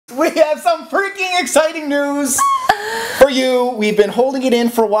We have some freaking exciting news for you. We've been holding it in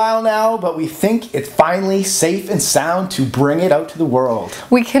for a while now, but we think it's finally safe and sound to bring it out to the world.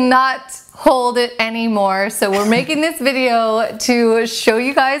 We cannot hold it anymore, so we're making this video to show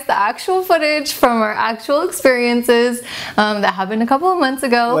you guys the actual footage from our actual experiences that happened a couple of months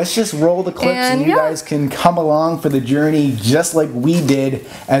ago. Let's just roll the clips and you guys can come along for the journey just like we did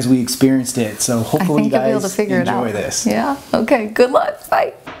as we experienced it. So hopefully you guys enjoy this. Yeah, okay, good luck,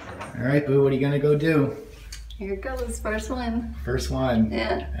 bye. All right, Boo, what are you gonna go do? Here it goes, first one. First one?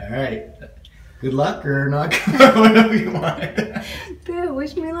 Yeah. All right. Good luck or not good, whatever you want. Boo,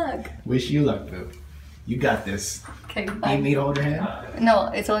 wish me luck. Wish you luck, Boo. You got this. Okay, You bye. need me to hold your hand?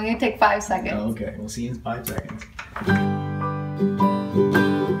 No, it's only gonna take 5 seconds. Oh, okay, we'll see you in 5 seconds.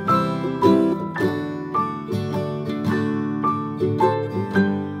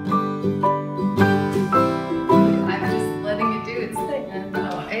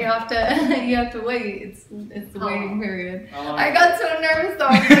 You have to wait. It's the waiting period. I got so nervous though.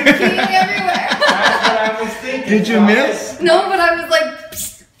 I was like peeing everywhere. That's what I was thinking. Did you miss? No, but I was like,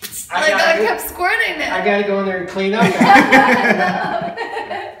 psst, psst, I kept squirting it. I gotta go in there and clean up.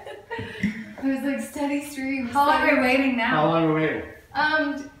 It was like steady stream. How long are we waiting now? How long are we waiting?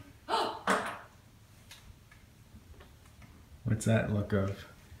 What's that look of?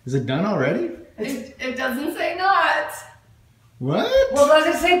 Is it done already? It doesn't say not. What? Well, does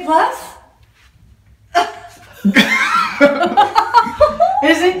it say plus?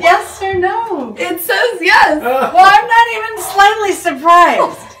 Is it yes or no? It says yes. Well, I'm not even slightly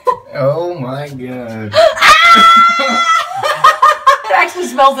surprised. Oh my god. It actually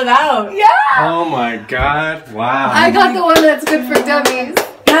spells it out. Yeah. Oh my god, wow. I got the one that's good for dummies.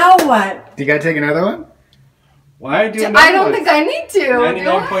 Now what? You gotta take another one? Why do I don't think I need to.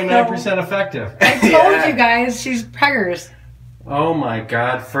 99.9% effective. I told you guys, she's preggers. Oh my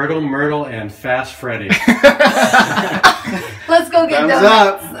god, Fertile Myrtle and Fast Freddy. Let's go get Thumbs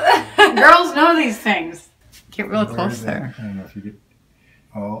donuts. up. Girls know these things. Get real Where close is it? there. I don't know if you get.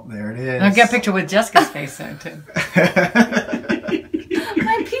 Oh, there it is. I'll get a picture with Jessica's face there too.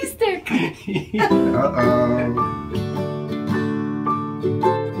 My pee stick. Uh-oh.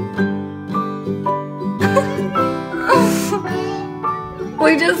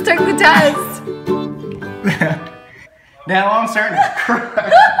 We just took the test. Now I'm starting to cry.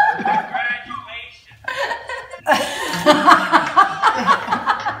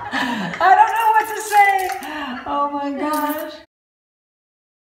 I don't know what to say. Oh my gosh.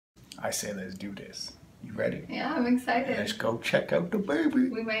 I say let's do this. You ready? Yeah, I'm excited. Let's go check out the baby.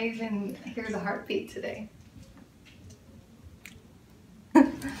 We might even hear the heartbeat today.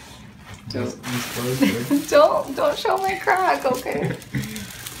 Just Don't show my crack, okay?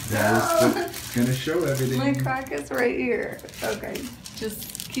 It's gonna show everything. My crack is right here. Okay,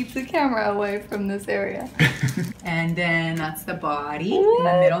 just keep the camera away from this area. And then that's the body in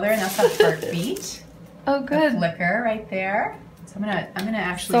the middle there, and that's the heartbeat. Oh, good. The flicker right there. So I'm gonna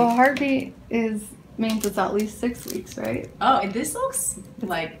actually. So heartbeat means it's at least 6 weeks, right? Oh, and this looks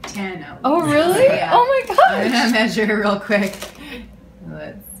like 10 at least. Oh, really? Yeah. Oh my gosh. I'm gonna measure real quick.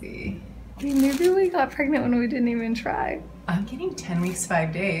 Let's see. Maybe we got pregnant when we didn't even try. I'm getting 10 weeks,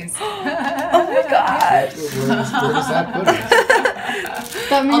 5 days. Oh my gosh. Where does that put us?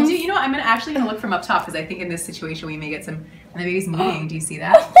 That means... You know, I'm actually gonna look from up top because I think in this situation we may get some. And the baby's moving. Do you see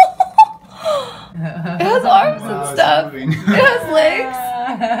that? It has arms and stuff. It has legs.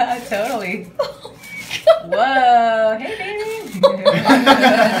 Totally. Whoa, hey baby.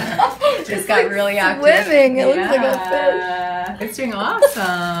 Just got really active. Swimming. It looks like a fish. It's doing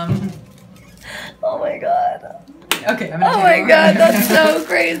awesome. Oh my god. Okay, I'm gonna Oh my god, that's so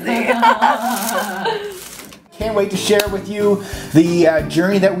crazy. Can't wait to share with you the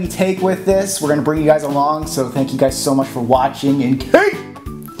journey that we take with this. We're gonna bring you guys along, so thank you guys so much for watching. And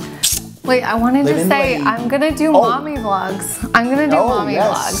Wait, I wanted to say I'm gonna do mommy vlogs. I'm gonna do mommy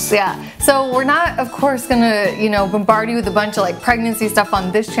vlogs. Yeah. So we're not, of course, gonna bombard you with a bunch of like pregnancy stuff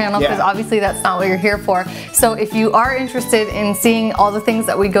on this channel because obviously that's not what you're here for. So if you are interested in seeing all the things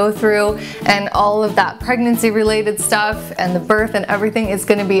that we go through and all of that pregnancy related stuff and the birth and everything, is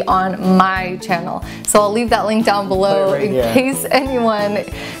gonna be on my channel. So I'll leave that link down below in case anyone.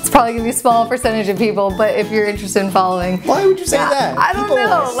 It's probably gonna be a small percentage of people, but if you're interested in following. Why would you say that? I don't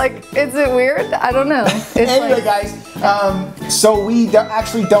know. Like, is it weird? I don't know. It's anyway, guys, so we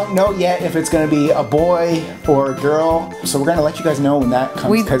actually don't know yet if it's going to be a boy or a girl. So we're going to let you guys know when that comes. I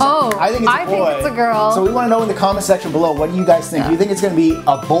think it's a boy. Think it's a girl. So we want to know in the comment section below, what do you guys think? Do you think it's going to be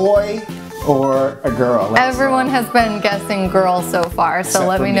a boy or a girl? Everyone has been guessing girl so far, so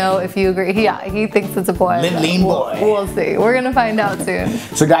let me know if you agree. Yeah, he thinks it's a boy. Lean boy. We'll see. We're gonna find out soon.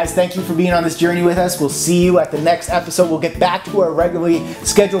 So guys, thank you for being on this journey with us. We'll see you at the next episode. We'll get back to our regularly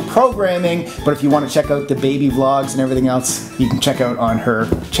scheduled programming, but if you want to check out the baby vlogs and everything else, you can check out on her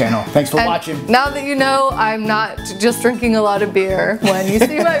channel. Thanks for watching. Now that you know, I'm not just drinking a lot of beer. When you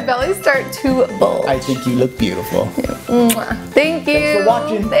see my belly start to bulge. I think you look beautiful. Thank you. Thanks for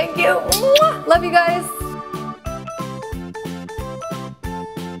watching. Thank you. Love you guys.